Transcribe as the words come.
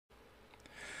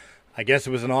I guess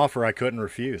it was an offer I couldn't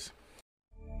refuse.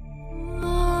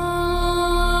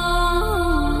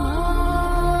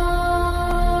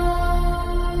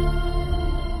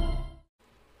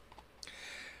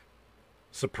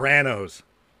 Sopranos.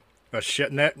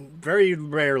 Very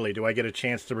rarely do I get a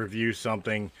chance to review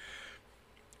something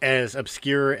as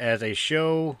obscure as a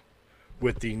show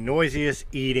with the noisiest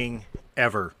eating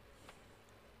ever.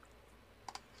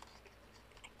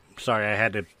 Sorry, I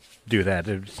had to do that.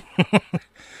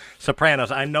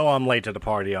 Sopranos. I know I'm late to the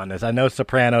party on this. I know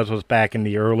Sopranos was back in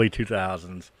the early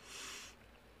 2000s.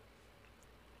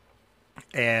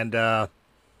 And I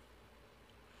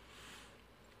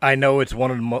know it's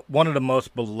one of the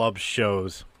most beloved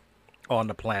shows on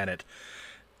the planet.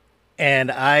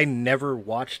 And I never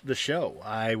watched the show.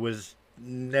 I was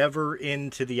never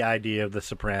into the idea of The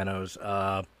Sopranos.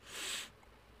 I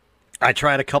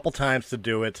tried a couple times to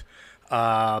do it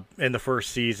in the first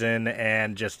season,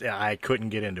 and just I couldn't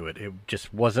get into it. It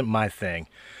just wasn't my thing.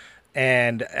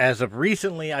 And as of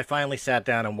recently, I finally sat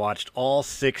down and watched all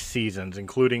 6 seasons,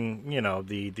 including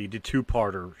the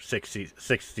two-parter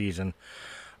sixth season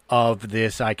of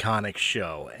this iconic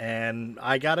show. And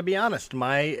I gotta be honest,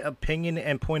 my opinion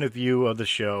and point of view of the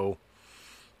show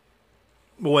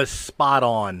was spot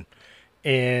on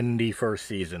in the first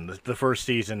season. The first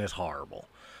season is horrible.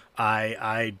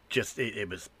 I just, it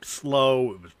was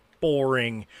slow, it was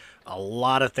boring, a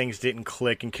lot of things didn't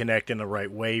click and connect in the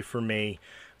right way for me.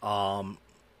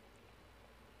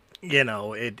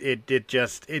 It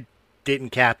didn't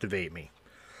captivate me.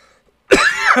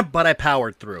 But I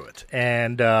powered through it,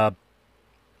 and I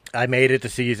made it to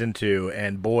season 2,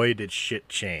 and boy, did shit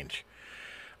change.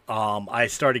 I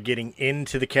started getting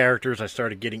into the characters. I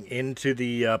started getting into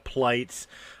the plights.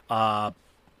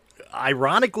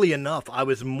 Ironically enough, I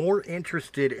was more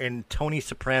interested in Tony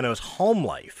Soprano's home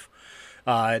life,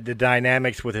 the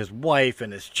dynamics with his wife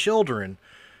and his children,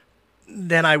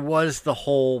 than I was the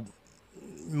whole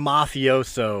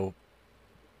mafioso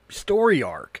story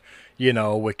arc.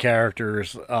 With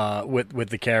characters, with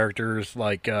the characters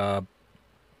like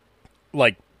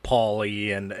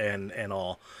Paulie and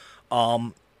all.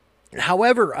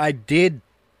 However, I did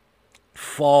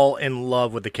fall in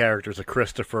love with the characters of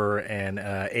Christopher and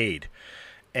Aid,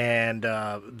 and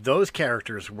those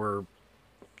characters were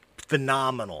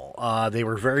phenomenal. They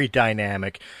were very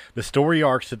dynamic. The story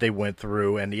arcs that they went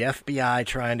through, and the FBI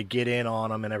trying to get in on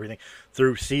them and everything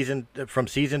from season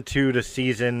 2 to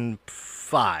season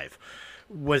 5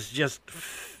 was just,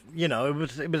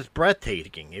 it was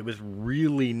breathtaking. It was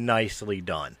really nicely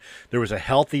done. There was a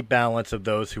healthy balance of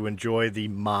those who enjoy the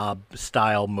mob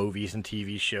style movies and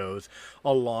TV shows,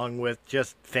 along with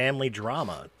just family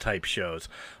drama type shows.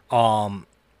 And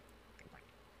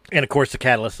of course, the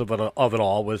catalyst of it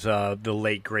all was the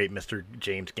late great Mr.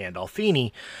 James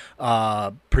Gandolfini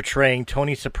portraying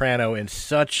Tony Soprano in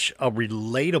such a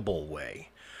relatable way.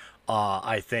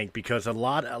 I think because a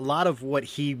lot of what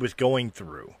he was going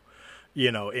through,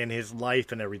 in his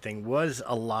life and everything, was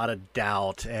a lot of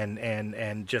doubt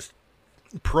and just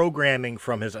programming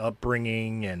from his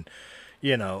upbringing and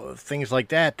things like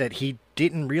that he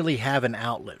didn't really have an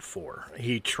outlet for.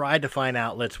 He tried to find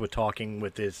outlets with talking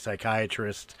with his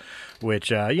psychiatrist,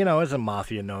 which is a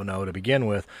mafia no to begin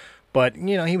with, but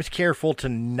he was careful to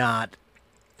not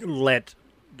let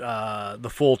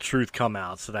the full truth come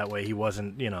out, so that way he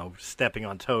wasn't stepping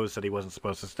on toes that he wasn't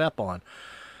supposed to step on.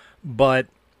 But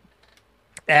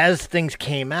as things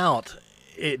came out,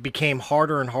 it became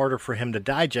harder and harder for him to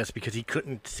digest because he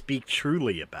couldn't speak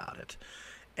truly about it.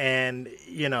 And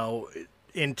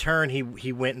in turn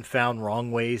he went and found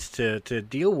wrong ways to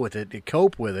deal with it, to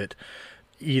cope with it,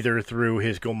 either through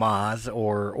his gomas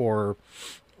or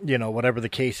whatever the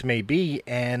case may be.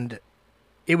 And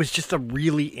it was just a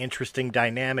really interesting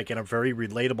dynamic and a very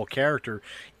relatable character,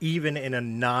 even in a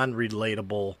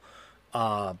non-relatable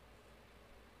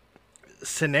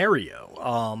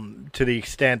scenario, to the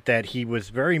extent that he was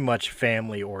very much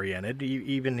family-oriented,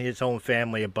 even his own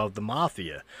family above the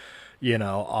mafia, and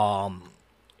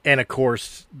of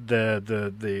course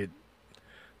the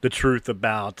truth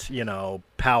about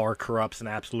power corrupts and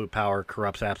absolute power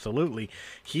corrupts absolutely.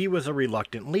 He was a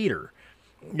reluctant leader.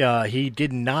 He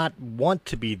did not want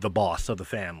to be the boss of the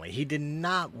family. He did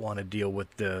not want to deal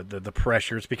with the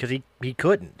pressures because he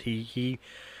couldn't. He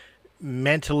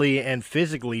mentally and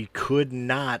physically could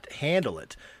not handle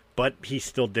it. But he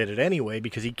still did it anyway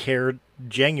because he cared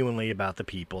genuinely about the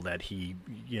people that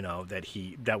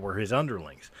that were his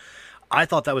underlings. I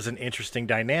thought that was an interesting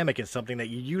dynamic and something that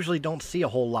you usually don't see a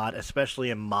whole lot,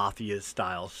 especially in mafia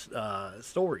style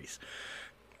stories.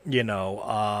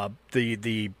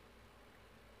 The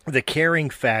caring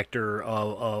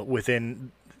factor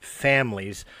within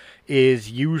families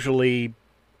is usually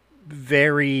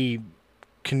very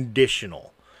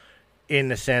conditional, in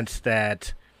the sense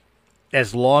that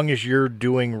as long as you're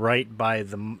doing right by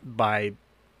the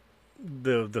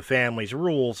family's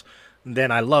rules,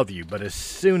 then I love you. But as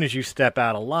soon as you step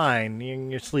out of line,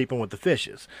 you're sleeping with the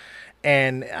fishes.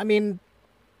 And I mean,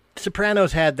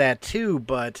 Sopranos had that too,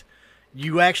 but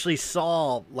you actually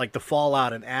saw like the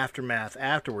fallout and aftermath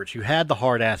afterwards. You had the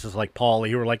hard asses like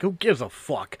Paulie who were like, "Who gives a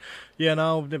fuck?"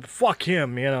 Fuck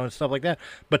him, and stuff like that.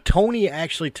 But Tony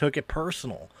actually took it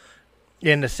personal,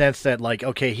 in the sense that, like,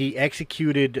 okay, he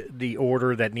executed the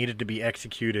order that needed to be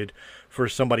executed for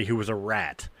somebody who was a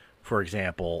rat, for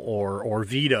example, or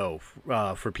Vito,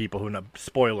 for people who know,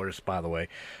 spoilers, by the way,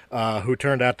 who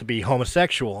turned out to be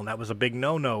homosexual, and that was a big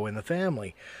no-no in the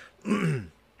family.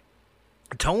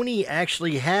 Tony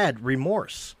actually had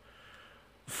remorse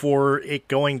for it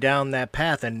going down that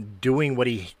path and doing what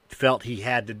he felt he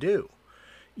had to do.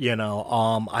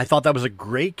 I thought that was a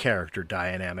great character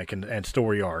dynamic and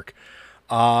story arc.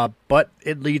 But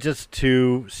it leads us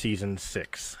to season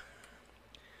 6.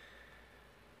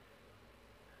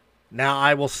 Now,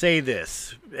 I will say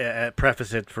this,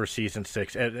 preface it for season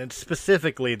 6, and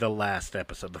specifically the last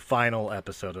episode, the final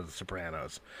episode of The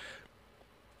Sopranos.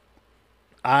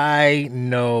 I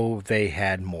know they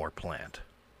had more planned.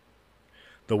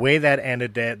 The way that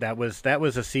ended, that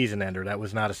was a season ender. That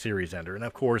was not a series ender. And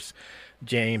of course,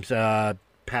 James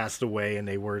passed away, and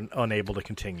they were unable to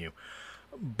continue.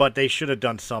 But they should have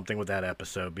done something with that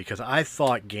episode, because I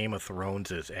thought Game of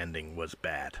Thrones' ending was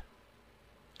bad.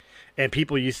 And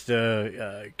people used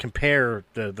to compare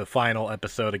the final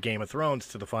episode of Game of Thrones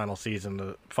to the final season,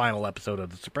 the final episode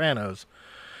of The Sopranos.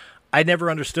 I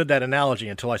never understood that analogy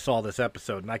until I saw this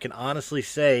episode. And I can honestly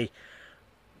say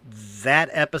that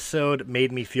episode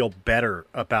made me feel better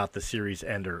about the series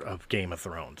ender of Game of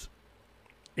Thrones.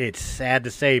 It's sad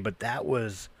to say, but that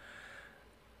was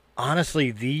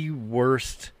honestly the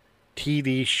worst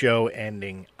TV show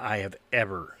ending I have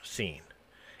ever seen.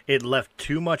 It left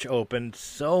too much open,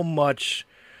 so much.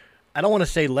 I don't want to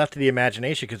say left to the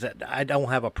imagination, because I don't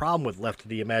have a problem with left to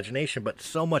the imagination, but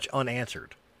so much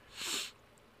unanswered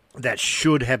that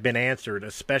should have been answered,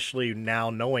 especially now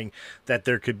knowing that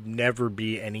there could never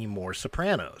be any more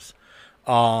Sopranos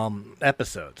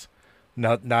episodes.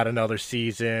 Not another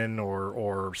season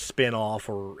or spin-off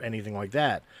or anything like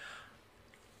that.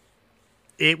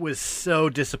 It was so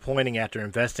disappointing after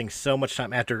investing so much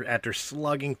time, after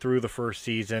slugging through the first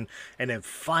season, and then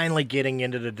finally getting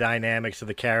into the dynamics of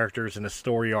the characters and the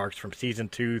story arcs from season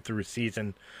 2 through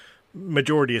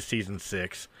majority of season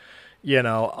 6,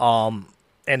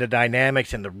 and the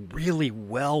dynamics and the really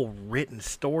well-written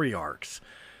story arcs.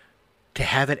 To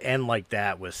have it end like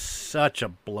that was such a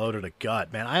blow to the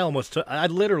gut, man. I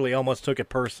literally almost took it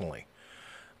personally.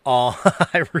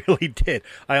 I really did.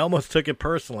 I almost took it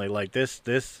personally. Like, this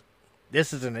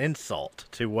is an insult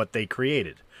to what they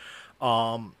created.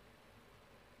 So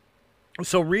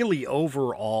really,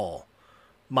 overall,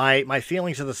 my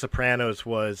feelings of The Sopranos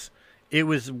was, it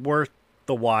was worth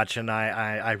the watch, and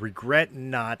I regret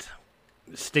not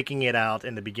sticking it out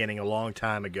in the beginning a long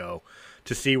time ago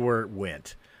to see where it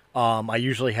went. I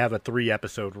usually have a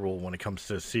 3-episode rule when it comes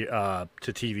to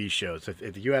TV shows.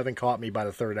 If you haven't caught me by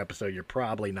the 3rd episode, you're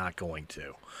probably not going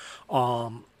to.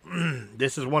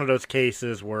 This is one of those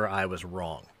cases where I was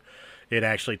wrong. It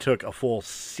actually took a full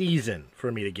season for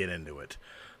me to get into it.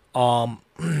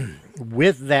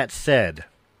 With that said,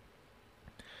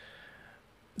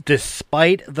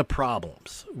 despite the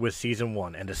problems with season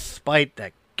 1, and despite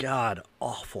that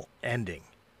god-awful ending,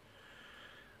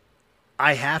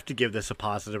 I have to give this a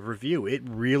positive review. It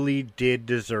really did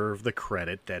deserve the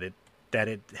credit that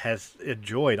it has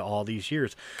enjoyed all these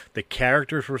years. The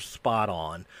characters were spot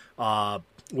on.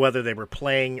 Whether they were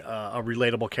playing a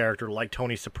relatable character like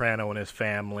Tony Soprano and his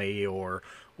family, or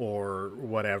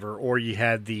whatever, or you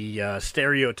had the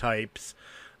stereotypes,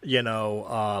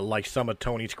 like some of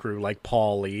Tony's crew, like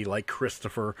Paulie, like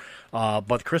Christopher.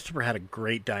 But Christopher had a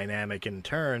great dynamic in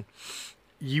turn.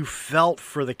 You felt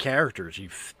for the characters.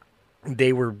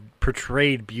 They were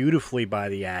portrayed beautifully by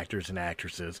the actors and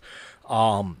actresses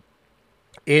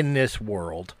in this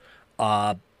world.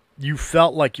 You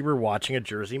felt like you were watching a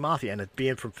Jersey Mafia. And it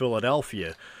being from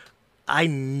Philadelphia, I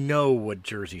know what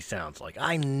Jersey sounds like.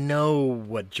 I know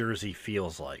what Jersey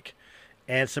feels like.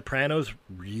 And Sopranos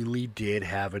really did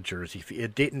have a Jersey feel.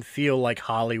 It didn't feel like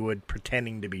Hollywood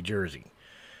pretending to be Jersey.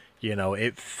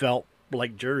 It felt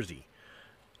like Jersey.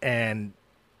 And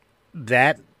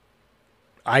that,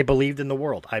 I believed in the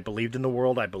world. I believed in the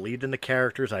world. I believed in the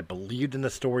characters. I believed in the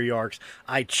story arcs.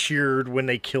 I cheered when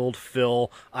they killed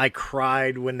Phil. I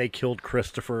cried when they killed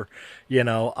Christopher. You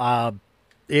know,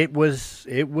 it was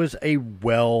a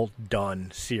well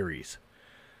done series.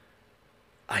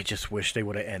 I just wish they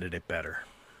would have ended it better.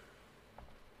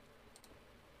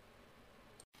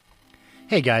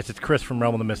 Hey guys, it's Chris from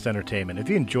Realm of the Mist Entertainment. If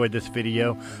you enjoyed this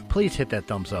video, please hit that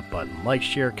thumbs up button. Like,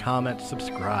 share, comment,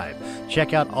 subscribe.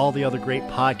 Check out all the other great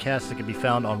podcasts that can be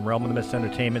found on Realm of the Mist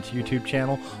Entertainment's YouTube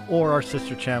channel or our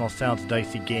sister channel, Sounds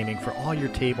Dicey Gaming, for all your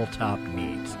tabletop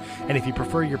needs. And if you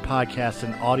prefer your podcast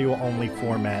in audio-only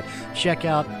format, check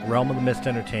out Realm of the Mist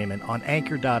Entertainment on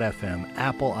Anchor.fm,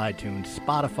 Apple iTunes,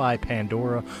 Spotify,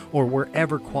 Pandora, or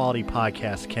wherever quality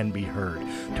podcasts can be heard.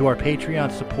 To our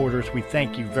Patreon supporters, we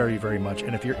thank you very, very much.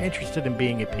 And if you're interested in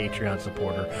being a Patreon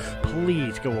supporter,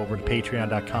 please go over to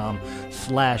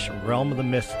patreon.com/Realm of the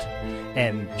Mist,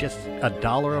 and just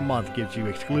 $1 a month gives you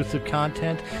exclusive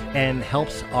content and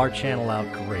helps our channel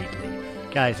out greatly.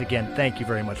 Guys, again, thank you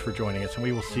very much for joining us, and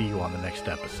we will see you on the next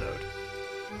episode.